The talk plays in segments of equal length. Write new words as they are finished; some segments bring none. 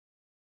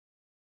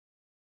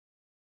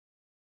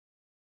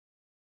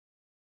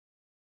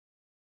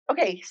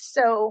Okay,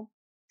 so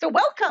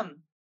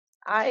welcome.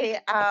 I'm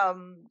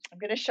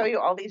going to show you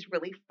all these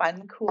really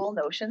fun, cool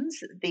notions.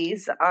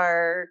 These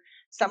are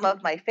some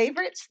of my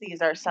favorites.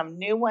 These are some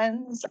new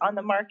ones on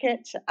the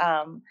market.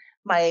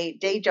 My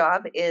day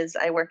job is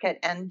I work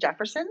at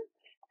Jefferson,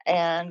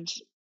 and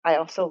I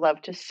also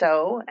love to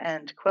sew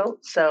and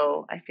quilt.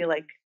 So I feel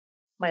like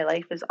my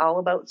life is all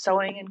about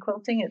sewing and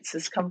quilting. It's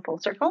just come full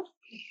circle.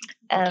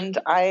 And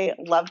I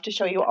love to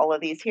show you all of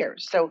these here.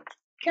 So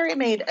Carrie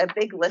made a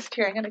big list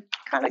here. I'm going to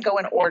kind of go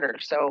in order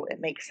so it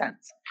makes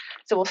sense.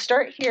 So we'll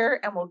start here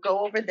and we'll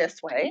go over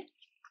this way.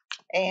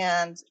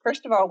 And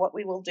first of all, what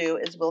we will do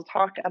is we'll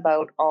talk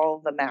about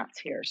all the mats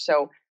here.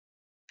 So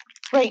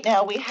right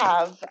now we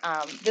have,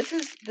 this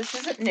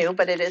isn't new,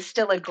 but it is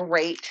still a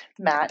great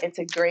mat. It's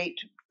a great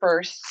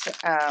first,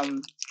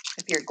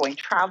 if you're going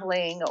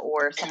traveling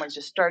or someone's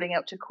just starting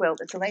out to quilt.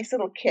 It's a nice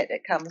little kit.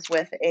 It comes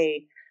with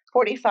a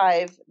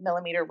 45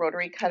 millimeter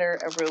rotary cutter,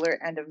 a ruler,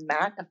 and a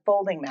mat, a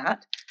folding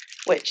mat,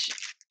 which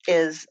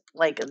is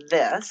like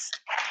this.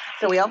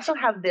 So we also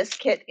have this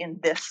kit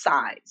in this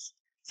size.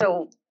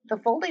 So the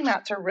folding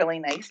mats are really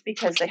nice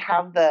because they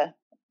have the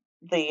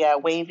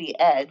wavy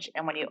edge,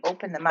 and when you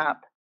open them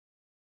up,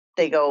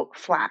 they go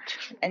flat,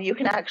 and you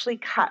can actually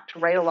cut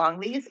right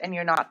along these, and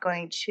you're not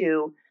going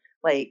to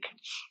like.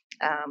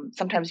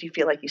 Sometimes you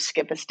feel like you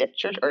skip a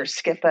stitch or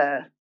skip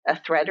a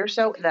thread or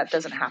so. That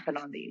doesn't happen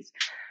on these.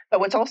 But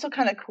what's also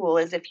kind of cool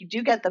is if you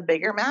do get the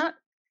bigger mat,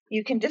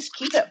 you can just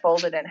keep it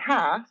folded in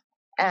half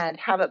and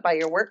have it by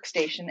your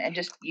workstation and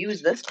just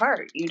use this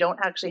part. You don't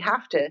actually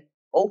have to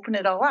open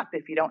it all up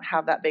if you don't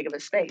have that big of a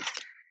space.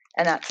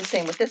 And that's the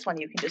same with this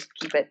one. You can just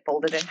keep it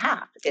folded in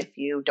half if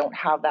you don't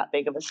have that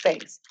big of a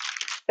space.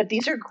 But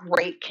these are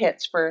great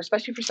kits for,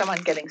 especially for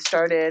someone getting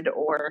started,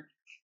 or,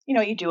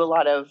 you do a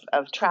lot of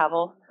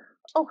travel.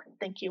 Oh,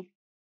 thank you.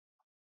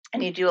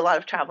 And you do a lot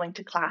of traveling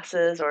to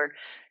classes or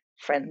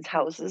friends'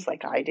 houses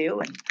like I do,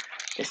 and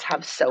just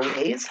have sew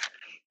days.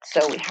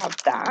 So we have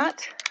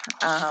that.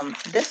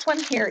 This one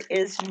here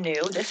is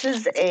new. This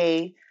is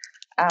which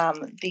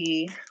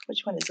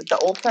one is it? The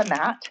Olfa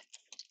Mat.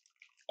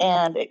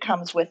 And it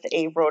comes with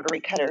a rotary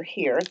cutter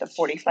here, the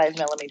 45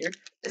 millimeter.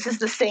 This is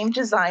the same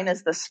design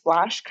as the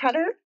splash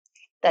cutter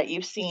that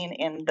you've seen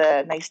in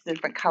the nice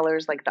different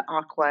colors like the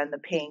aqua and the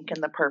pink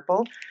and the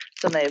purple.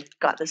 So they've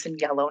got this in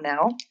yellow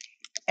now.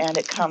 And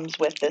it comes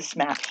with this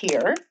mat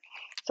here.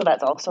 So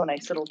that's also a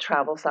nice little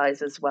travel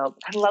size as well.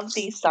 I love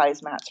these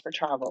size mats for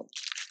travel.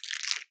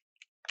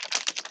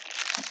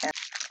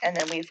 And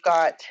then we've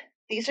got,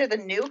 these are the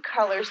new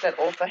colors that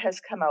Olfa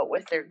has come out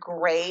with. They're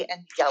gray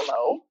and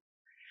yellow.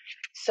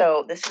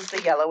 So this is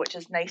the yellow, which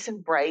is nice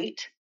and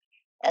bright.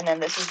 And then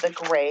this is the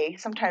gray.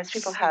 Sometimes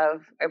people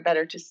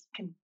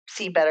can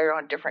see better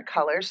on different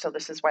colors. So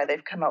this is why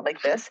they've come out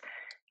like this.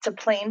 It's a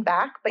plain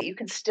back, but you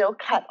can still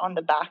cut on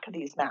the back of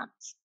these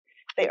mats.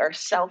 They are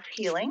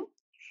self-healing.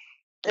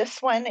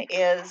 This one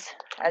is,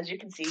 as you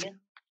can see,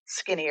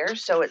 skinnier.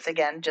 So it's,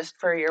 again, just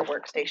for your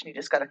workstation. You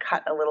just got to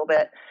cut a little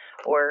bit.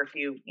 Or if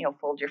you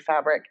fold your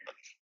fabric,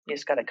 you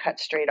just got to cut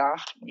straight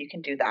off. You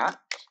can do that.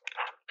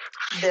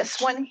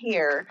 This one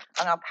here,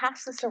 and I'll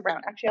pass this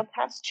around. Actually, I'll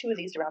pass two of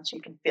these around so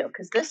you can feel,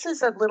 because this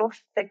is a little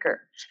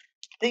thicker.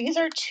 These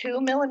are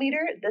 2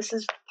 millimeter. This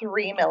is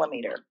 3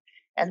 millimeter.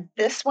 And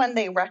this one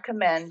they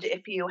recommend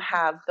if you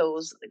have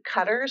those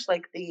cutters,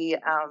 like the,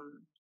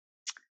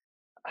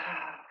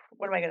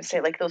 what am I going to say?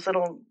 Like those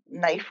little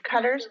knife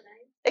cutters.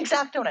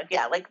 X-Acto knife.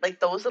 Yeah, like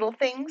those little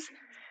things.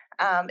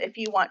 If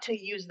you want to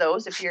use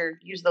those, if you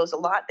use those a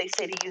lot, they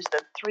say to use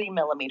the 3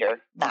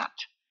 millimeter mat.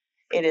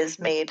 It is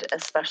made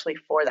especially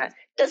for that.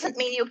 Doesn't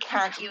mean you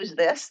can't use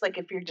this, like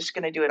if you're just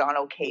going to do it on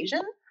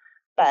occasion,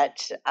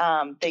 but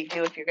they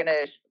do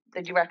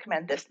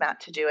recommend this mat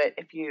to do it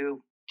if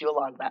you do a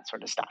lot of that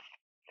sort of stuff.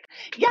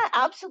 Yeah,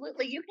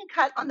 absolutely. You can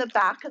cut on the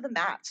back of the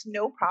mats,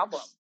 no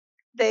problem.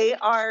 They're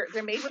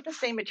made with the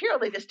same material.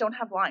 They just don't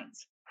have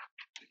lines.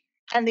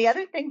 And the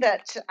other thing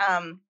that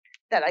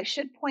I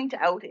should point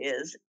out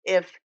is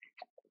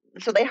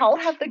so they all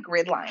have the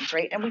grid lines,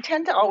 right? And we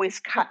tend to always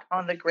cut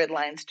on the grid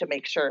lines to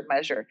make sure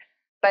measure.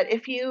 But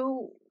if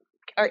you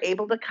are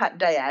able to cut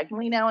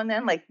diagonally now and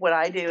then, like what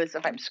I do is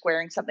if I'm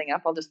squaring something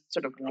up, I'll just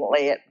sort of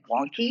lay it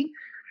wonky,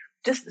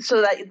 just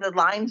so that the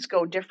lines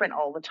go different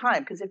all the time.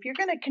 Because if you're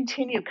going to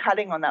continue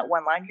cutting on that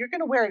one line, you're going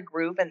to wear a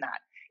groove in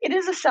that. It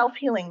is a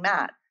self-healing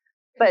mat,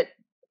 but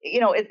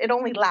it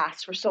only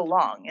lasts for so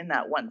long in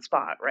that one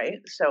spot, right?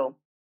 So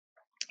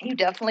you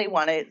definitely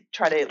want to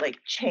try to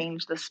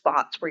change the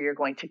spots where you're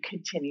going to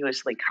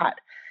continuously cut.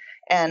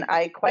 And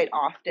I quite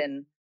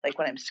often,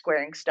 when I'm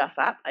squaring stuff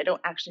up, I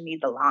don't actually need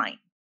the line.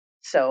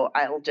 So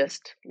I'll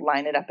just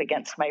line it up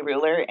against my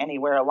ruler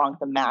anywhere along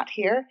the mat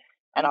here,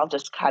 and I'll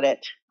just cut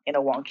it in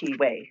a wonky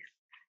way.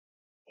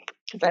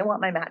 Because I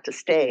want my mat to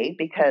stay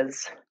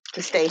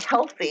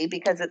healthy,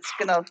 because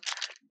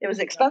it was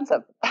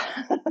expensive.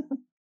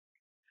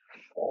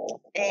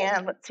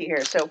 And let's see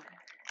here. So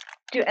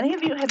have any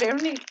of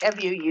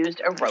you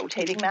used a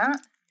rotating mat?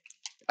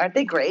 Aren't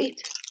they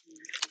great?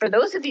 For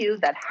those of you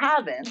that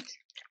haven't,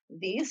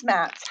 these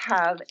mats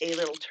have a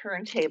little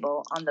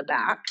turntable on the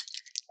back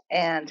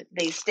and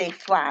they stay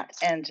flat.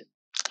 And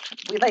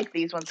we like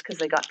these ones because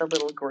they got the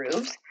little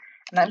grooves.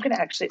 And I'm going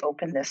to actually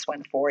open this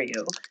one for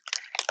you.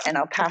 And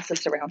I'll pass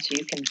this around so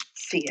you can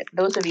see it.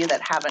 Those of you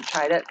that haven't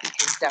tried it, you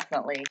can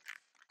definitely. Good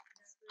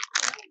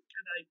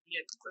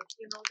idea. But,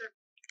 you know,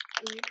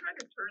 when you try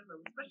to turn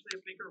them, especially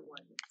a bigger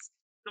one,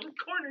 the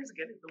corners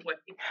get in the way.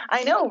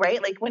 I know,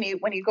 right? Like when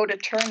you go to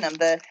turn them,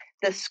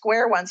 the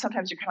square ones,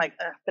 sometimes you're kind of like,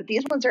 ugh. But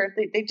these ones are,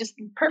 they just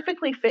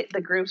perfectly fit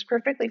the grooves,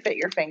 perfectly fit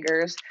your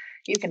fingers.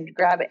 You can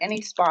grab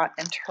any spot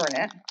and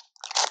turn it.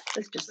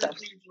 This just that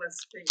leaves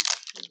less space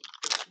too.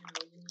 But, you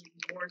know, you need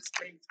more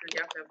space, so you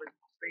have to have a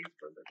space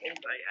for the whole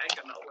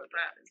diagonal with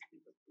that. Is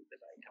the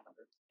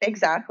diameter.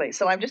 Exactly.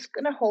 So I'm just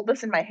going to hold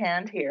this in my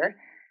hand here.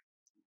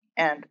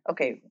 And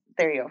okay,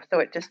 there you go. So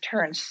it just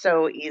turns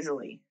so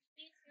easily.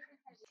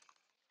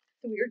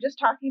 So we were just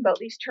talking about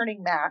these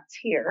turning mats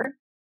here,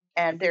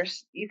 and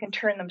you can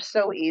turn them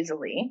so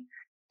easily.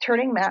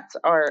 Turning mats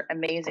are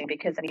amazing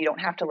because then you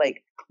don't have to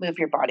like move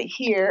your body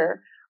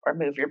here or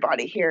move your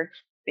body here,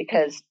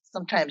 because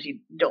sometimes you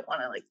don't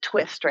want to like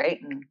twist, right?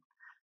 And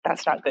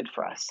that's not good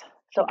for us.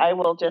 So I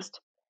will just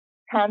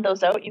hand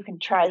those out. You can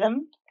try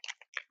them.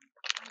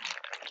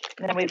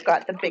 And then we've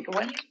got the big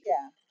one.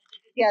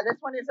 Yeah, this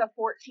one is a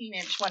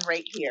 14-inch one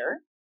right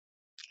here.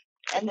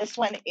 And this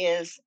one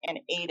is an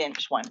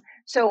 8-inch one.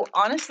 So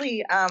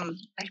honestly, I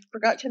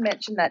forgot to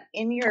mention that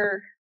in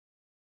your,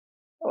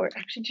 or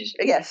actually just,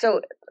 yeah,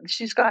 so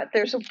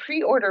there's a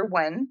pre-order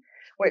one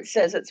where it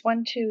says it's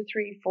 1, 2,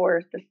 3,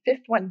 4, the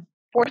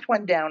fourth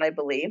one down, I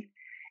believe.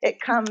 It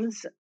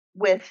comes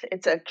with,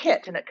 it's a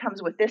kit, and it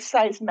comes with this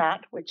size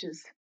mat, which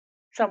is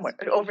somewhere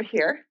over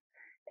here.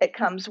 It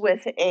comes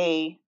with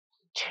a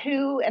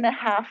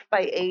 2.5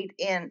 by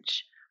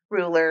 8-inch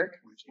ruler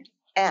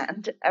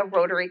and a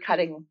rotary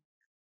cutter.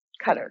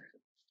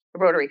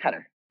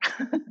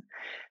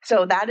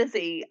 So that is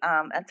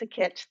that's a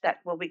kit that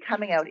will be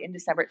coming out in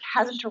December. It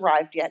hasn't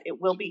arrived yet.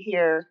 It will be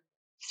here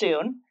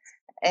soon,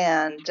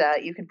 and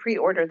you can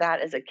pre-order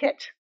that as a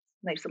kit,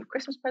 nice little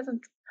Christmas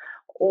present,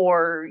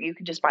 or you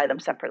can just buy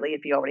them separately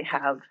if you already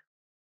have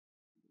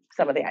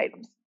some of the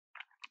items.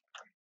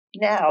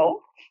 Now,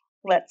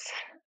 let's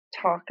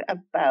talk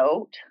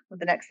about,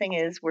 the next thing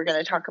is we're going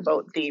to talk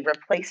about the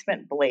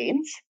replacement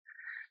blades.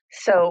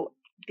 So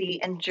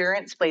the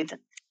endurance blades,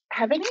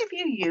 have any of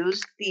you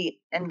used the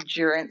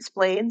endurance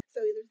blades?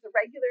 So there's the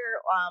regular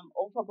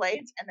Olfa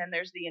blades, and then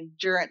there's the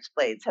endurance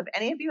blades. Have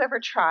any of you ever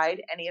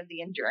tried any of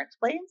the endurance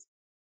blades?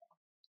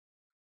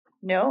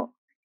 No?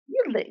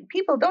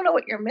 People don't know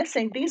what you're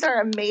missing. These are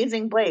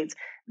amazing blades.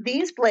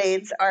 These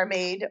blades are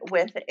made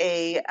with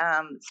a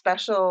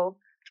special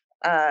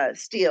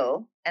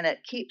steel, and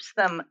it keeps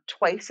them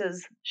twice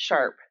as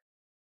sharp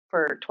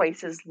for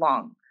twice as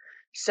long.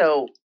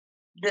 So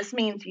this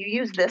means you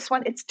use this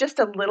one. It's just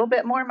a little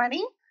bit more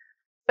money,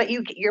 but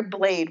your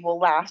blade will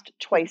last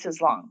twice as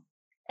long,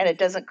 and it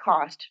doesn't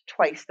cost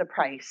twice the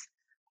price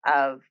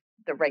of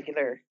the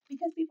regular,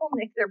 because people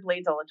nick their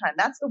blades all the time.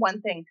 That's the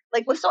one thing.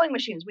 Like with sewing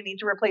machines, we need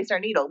to replace our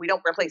needle. We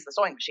don't replace the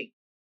sewing machine,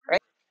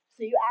 right?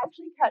 So you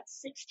actually cut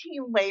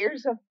 16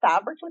 layers of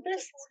fabric with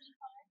this,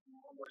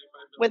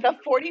 with a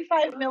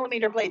 45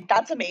 millimeter blade.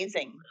 That's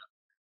amazing.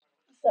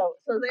 So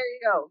there you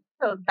go.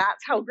 So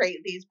that's how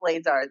great these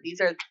blades are.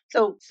 These are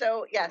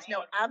so yes,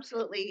 no,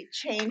 absolutely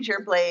change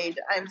your blade.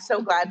 I'm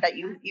so glad that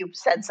you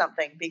said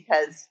something,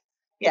 because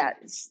yeah,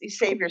 you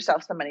save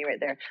yourself some money right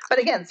there. But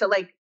again, so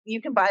like you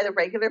can buy the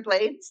regular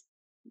blades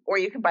or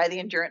you can buy the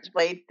endurance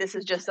blade. This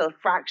is just a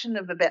fraction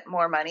of a bit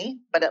more money,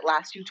 but it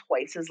lasts you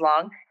twice as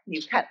long.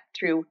 You cut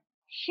through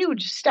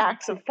huge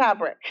stacks of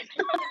fabric.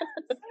 I'm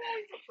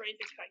always afraid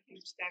to cut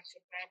huge stacks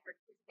of fabric.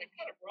 If I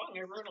cut it wrong, I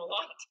ruin a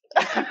lot.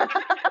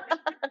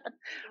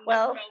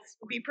 Well,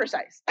 be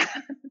precise. Okay.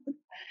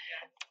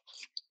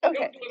 Don't do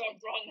it all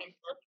wrong on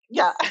purpose.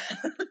 Yeah.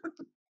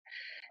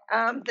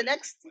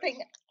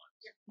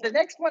 The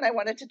next one I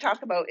wanted to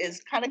talk about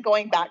is kind of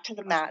going back to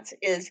the mats,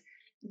 is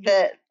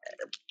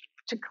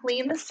to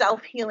clean the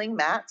self-healing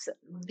mats.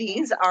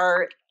 These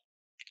are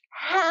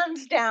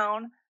hands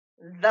down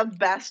the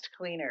best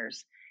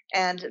cleaners,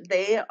 and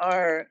they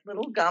are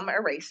little gum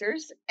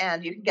erasers,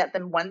 and you can get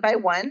them 1 by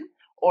 1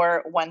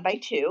 or 1 by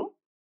 2,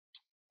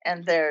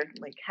 and they're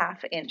like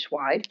 1/2 inch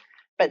wide,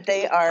 but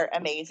they are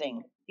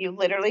amazing. You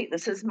literally,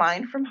 this is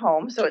mine from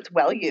home, so it's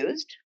well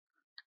used.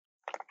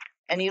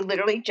 And you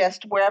literally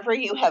just, wherever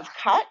you have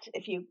cut,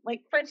 if you,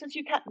 like, for instance,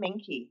 you cut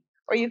minky,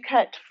 or you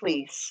cut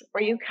fleece,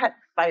 or you cut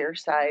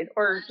fireside,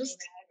 or just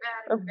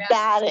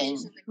batting,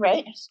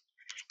 right?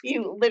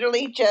 You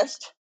literally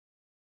just,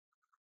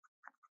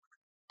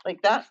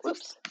 like that,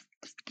 whoops,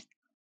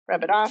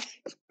 rub it off.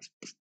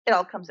 It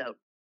all comes out.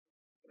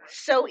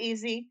 So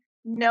easy,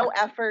 no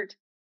effort.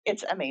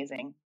 It's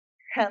amazing.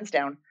 Hands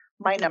down,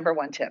 my number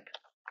one tip.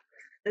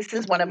 This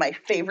is one of my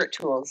favorite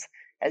tools.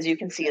 As you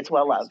can see, it's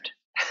well loved.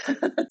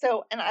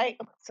 So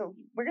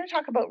we're going to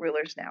talk about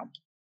rulers now.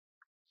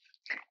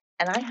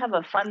 And I have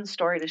a fun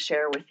story to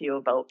share with you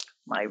about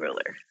my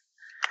ruler.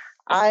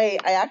 I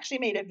actually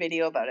made a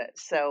video about it.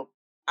 So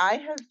I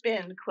have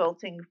been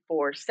quilting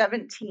for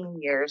 17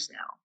 years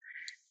now,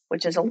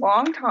 which is a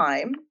long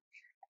time.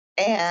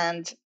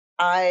 And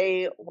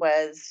I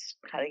was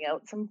cutting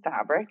out some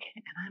fabric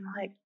and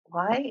I'm like,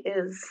 why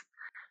is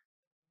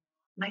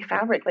my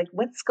fabric, like,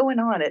 what's going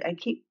on? I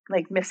keep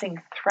like missing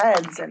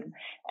threads and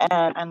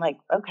I'm like,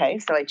 okay,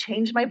 so I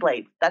changed my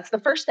blade. That's the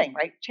first thing,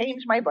 right?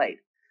 Change my blade.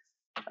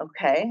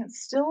 Okay,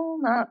 it's still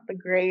not the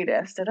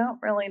greatest. I don't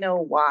really know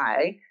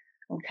why.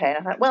 Okay,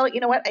 I thought, well, you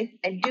know what?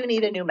 I do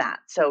need a new mat.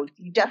 So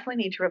you definitely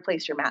need to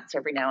replace your mats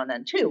every now and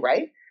then too,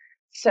 right?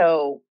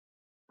 So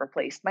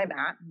replaced my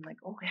mat. I'm like,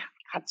 oh yeah,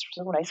 that's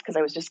so nice because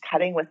I was just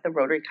cutting with the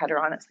rotary cutter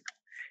on it.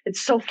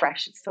 It's so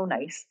fresh. It's so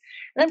nice.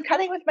 And I'm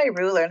cutting with my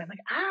ruler and I'm like,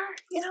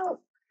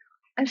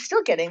 I'm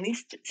still getting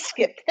these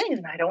skipped things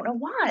and I don't know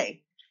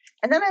why.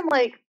 And then I'm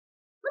like,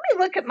 let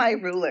me look at my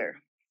ruler.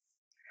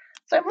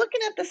 So I'm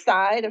looking at the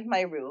side of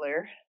my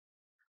ruler.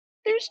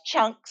 There's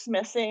chunks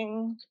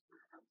missing.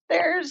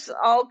 There's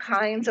all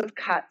kinds of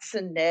cuts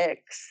and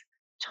nicks.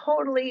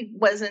 Totally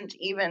wasn't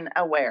even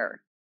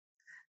aware.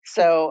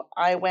 So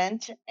I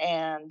went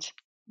and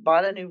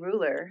bought a new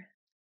ruler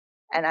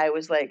and I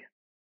was like,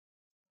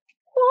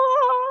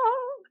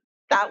 whoa,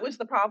 that was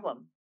the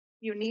problem.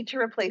 You need to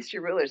replace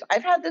your rulers.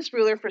 I've had this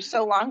ruler for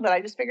so long that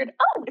I just figured,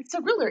 oh, it's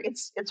a ruler.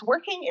 It's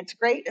working. It's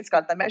great. It's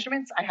got the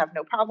measurements. I have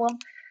no problem.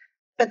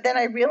 But then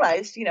I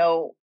realized,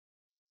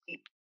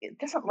 it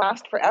doesn't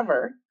last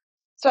forever.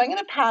 So I'm going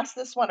to pass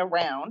this one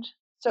around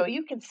so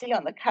you can see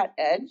on the cut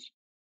edge,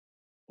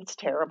 it's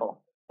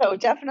terrible. So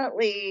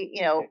definitely,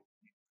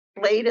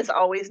 blade is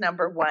always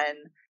number one.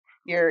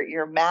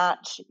 Your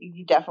mat,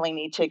 you definitely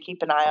need to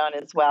keep an eye on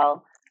as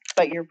well.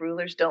 But your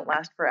rulers don't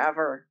last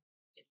forever.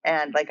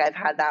 And like I've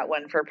had that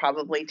one for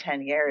probably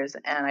 10 years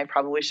and I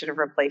probably should have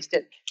replaced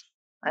it,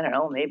 I don't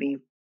know, maybe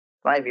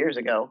 5 years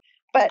ago.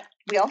 But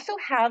we also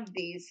have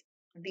these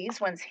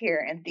ones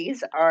here, and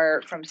these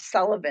are from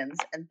Sullivans,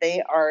 and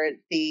they are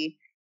the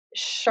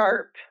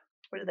sharp,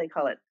 what do they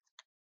call it?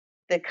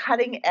 The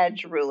cutting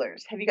edge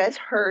rulers. Have you guys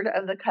heard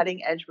of the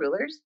cutting edge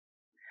rulers?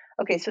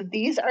 Okay, so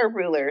these are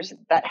rulers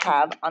that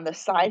have on the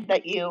side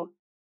that you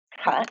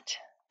cut,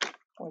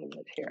 what is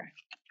it here?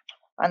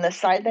 On the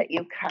side that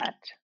you cut,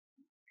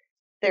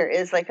 there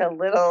is like a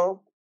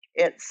little,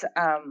 it's,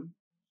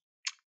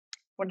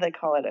 what do they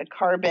call it? A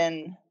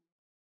carbon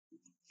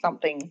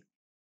something.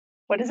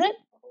 What is it?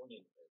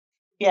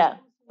 Yeah,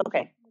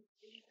 okay.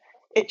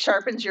 It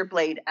sharpens your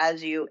blade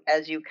as you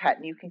cut,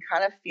 and you can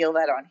kind of feel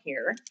that on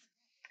here.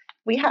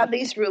 We have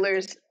these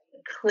rulers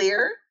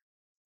clear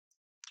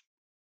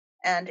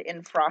and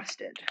in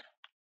frosted.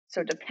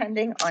 So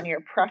depending on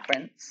your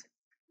preference,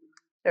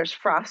 there's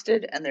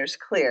frosted and there's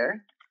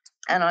clear.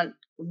 And on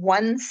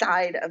one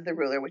side of the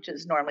ruler, which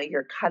is normally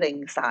your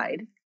cutting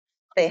side,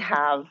 they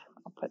have,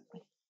 I'll put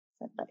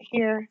that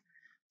here,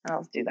 and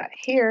I'll do that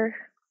here.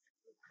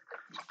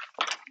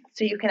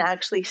 So you can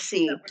actually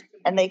see,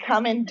 and they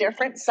come in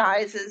different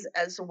sizes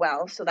as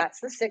well. So that's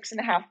the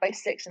 6.5 by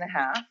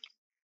 6.5.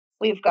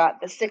 We've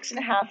got the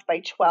 6.5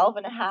 by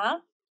 12.5,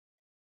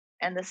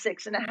 and the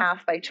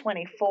 6.5 by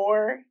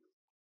 24,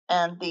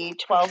 and the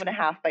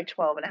 12.5 by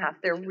 12.5.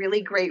 They're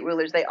really great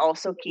rulers. They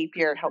also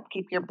help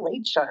keep your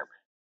blade sharp.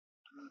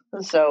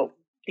 So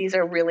these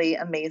are really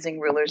amazing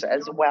rulers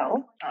as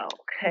well.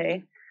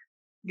 Okay.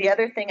 The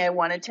other thing I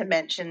wanted to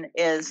mention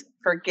is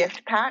for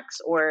gift packs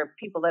or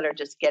people that are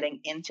just getting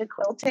into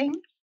quilting,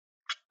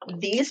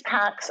 these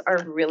packs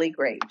are really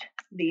great.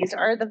 These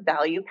are the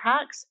value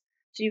packs.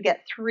 So you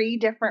get 3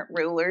 different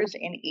rulers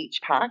in each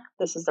pack.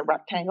 This is the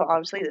rectangle,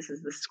 obviously. This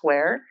is the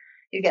square.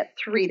 You get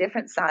 3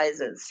 different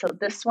sizes. So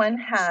this one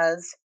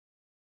has,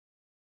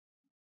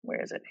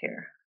 where is it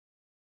here?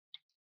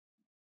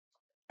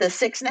 The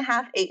 6.5,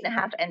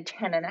 8.5, and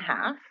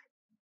 10.5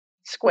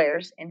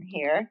 squares in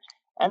here.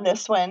 And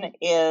this one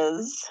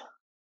is,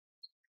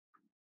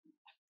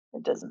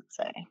 it doesn't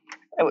say.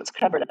 Oh, it's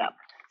covered up.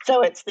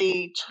 So it's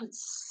the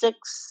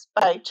 6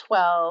 by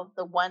 12,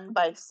 the 1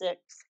 by 6,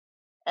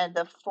 and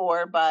the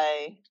 4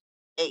 by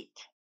 8.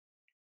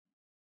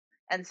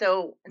 And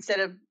so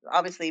instead of,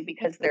 obviously,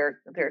 because they're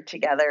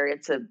together,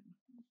 it's a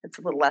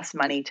little less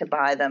money to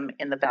buy them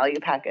in the value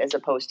pack as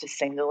opposed to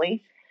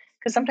singly.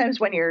 Because sometimes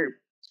when you're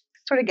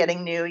sort of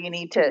getting new,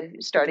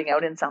 starting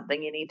out in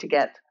something, you need to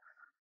get,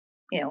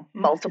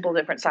 multiple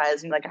different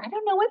sizes. And you're like, I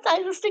don't know what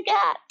sizes to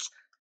get.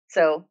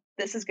 So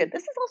this is good.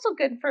 This is also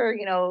good for,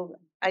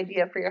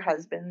 idea for your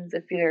husbands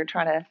if you're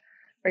trying to,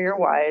 or your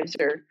wives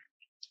or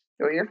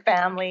your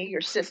family,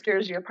 your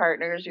sisters, your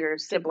partners, your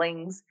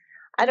siblings.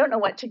 I don't know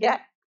what to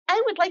get.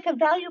 I would like a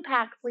value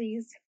pack,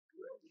 please.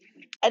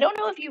 I don't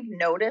know if you've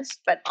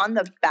noticed, but on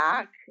the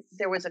back,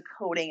 there was a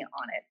coating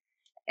on it.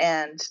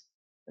 And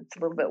it's a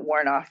little bit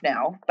worn off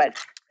now, but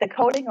the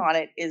coating on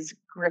it is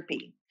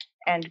Grippy.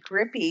 And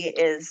Grippy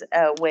is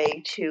a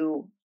way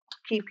to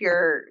keep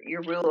your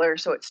ruler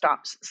so it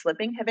stops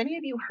slipping. Have any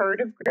of you heard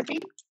of Grippy?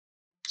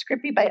 It's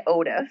Grippy by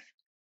Odif.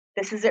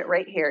 This is it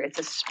right here. It's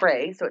a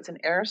spray, so it's an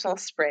aerosol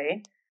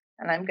spray.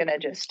 And I'm going to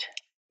just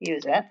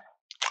use it.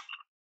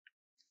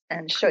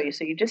 and show you.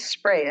 So you just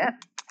spray it.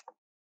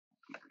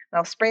 And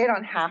I'll spray it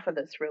on half of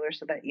this ruler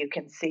so that you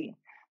can see.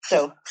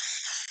 So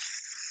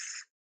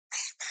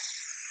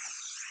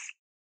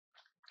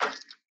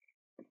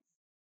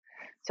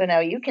now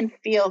you can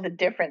feel the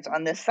difference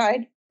on this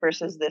side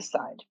versus this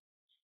side.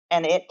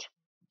 And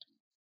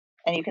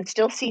you can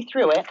still see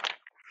through it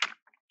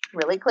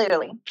really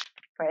clearly,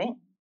 right?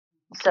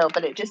 So,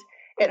 but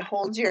it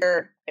holds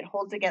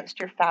against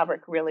your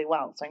fabric really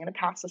well. So I'm going to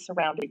pass this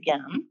around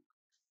again.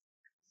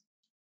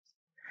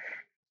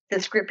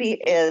 This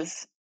Grippy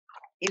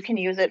you can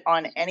use it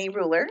on any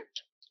ruler.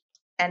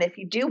 And if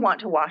you do want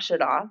to wash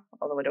it off,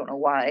 although I don't know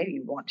why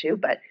you want to,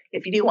 but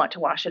if you do want to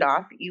wash it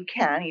off, you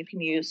can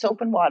use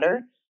soap and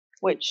water,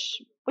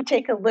 which would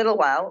take a little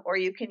while, or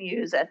you can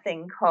use a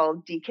thing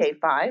called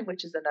DK5,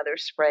 which is another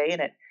spray,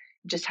 and it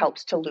just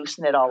helps to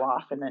loosen it all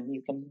off, and then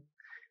you can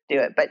do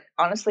it. But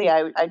honestly,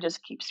 I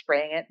just keep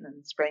spraying it and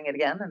then spraying it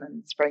again and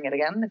then spraying it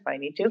again if I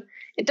need to.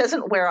 It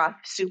doesn't wear off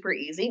super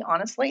easy,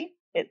 honestly.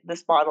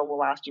 This bottle will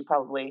last you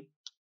probably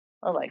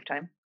a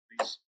lifetime.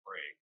 Please spray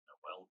in a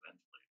well-ventilated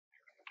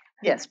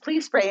area. Yes,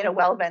 please spray in a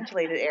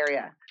well-ventilated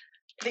area.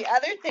 The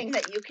other thing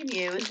that you can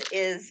use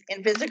is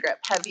InvisiGrip.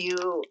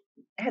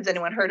 Has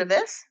anyone heard of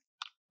this?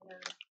 No.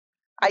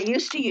 I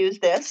used to use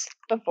this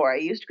before I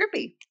used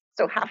Grippy.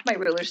 So half my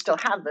rulers still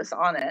have this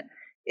on it.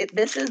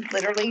 This is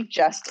literally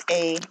just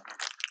a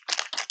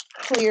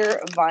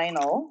clear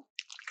vinyl.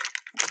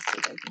 Let's see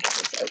if I can get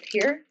this out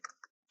here.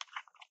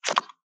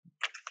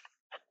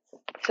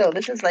 So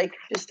this is like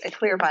just a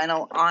clear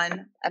vinyl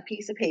on a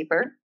piece of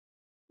paper.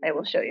 I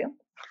will show you.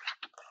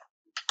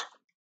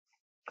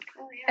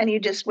 Oh, yeah. And you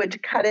just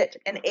would cut it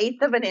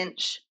 1/8 of an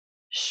inch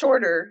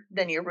shorter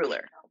than your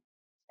ruler.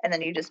 And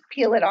then you just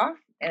peel it off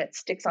and it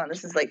sticks on.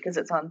 This is like, because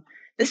it's on,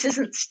 this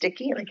isn't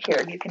sticky. Like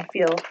here, you can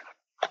feel.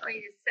 Oh,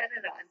 you set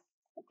it on.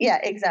 Yeah,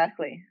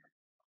 exactly.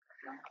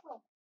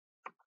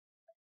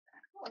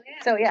 Oh,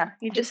 yeah. So yeah,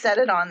 you just set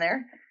it on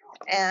there,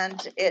 and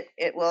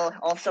it will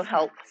also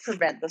help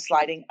prevent the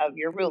sliding of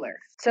your ruler.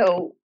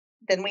 So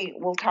then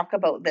we'll talk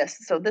about this.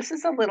 So this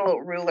is a little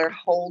ruler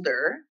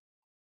holder,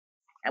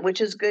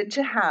 which is good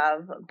to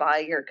have by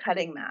your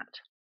cutting mat.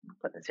 I'll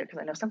put this here because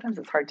I know sometimes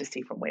it's hard to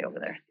see from way over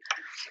there.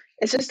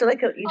 It's just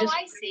like I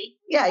see.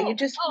 Yeah, you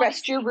just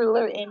rest your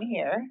ruler in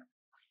here.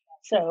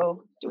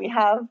 So do we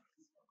have?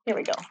 Here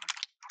we go.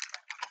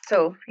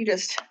 So you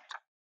just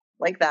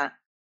like that.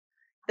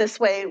 This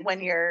way,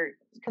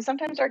 because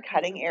sometimes our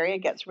cutting area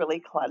gets really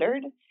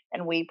cluttered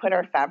and we put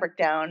our fabric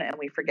down and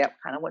we forget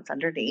kind of what's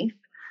underneath.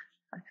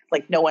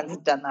 Like no one's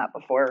done that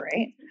before,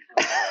 right?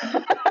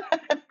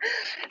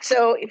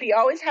 So if you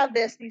always have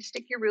this, you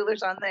stick your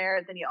rulers on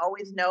there, then you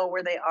always know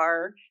where they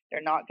are.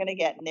 They're not going to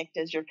get nicked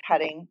as you're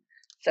cutting.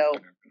 So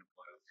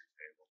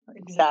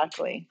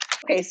exactly.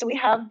 Okay, so we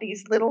have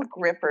these little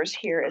grippers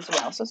here as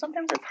well. So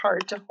sometimes it's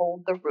hard to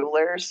hold the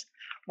rulers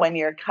when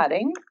you're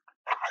cutting.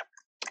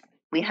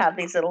 We have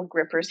these little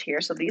grippers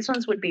here. So these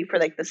ones would be for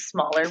like the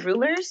smaller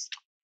rulers.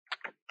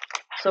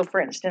 So for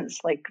instance,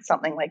 like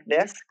something like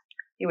this,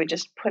 you would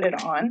just put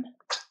it on.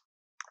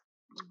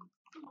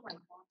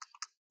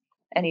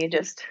 And you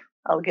just,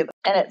 and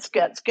it's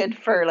good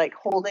for like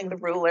holding the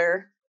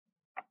ruler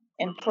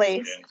in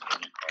place.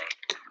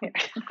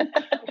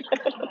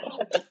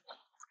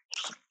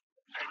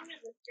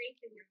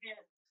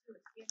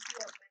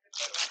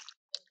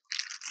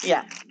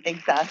 Yeah,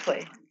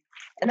 exactly.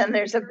 And then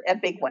there's a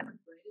big one.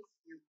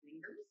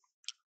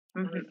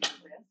 Mm-hmm.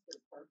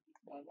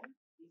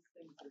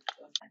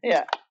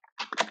 Yeah.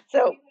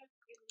 So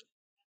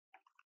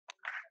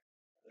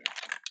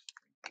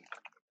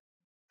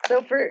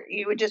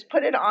you would just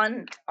put it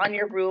on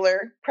your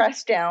ruler,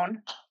 press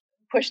down,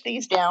 push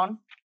these down,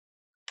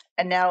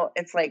 and now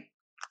it's like,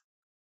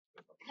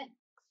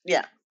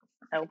 yeah,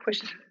 I'll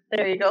push.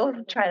 There you go.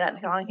 Try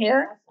that on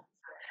here.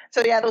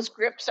 So yeah, those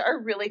grips are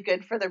really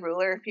good for the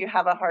ruler. If you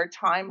have a hard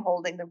time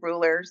holding the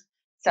rulers,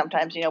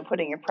 sometimes,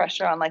 putting your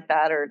pressure on like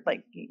that, or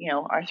like,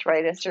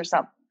 arthritis or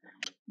something,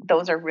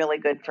 those are really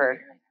good for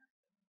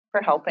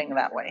helping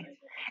that way.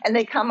 And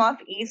they come off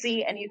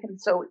easy, and you can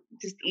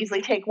just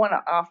easily take one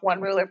off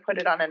one ruler, put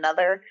it on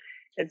another.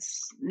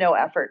 It's no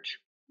effort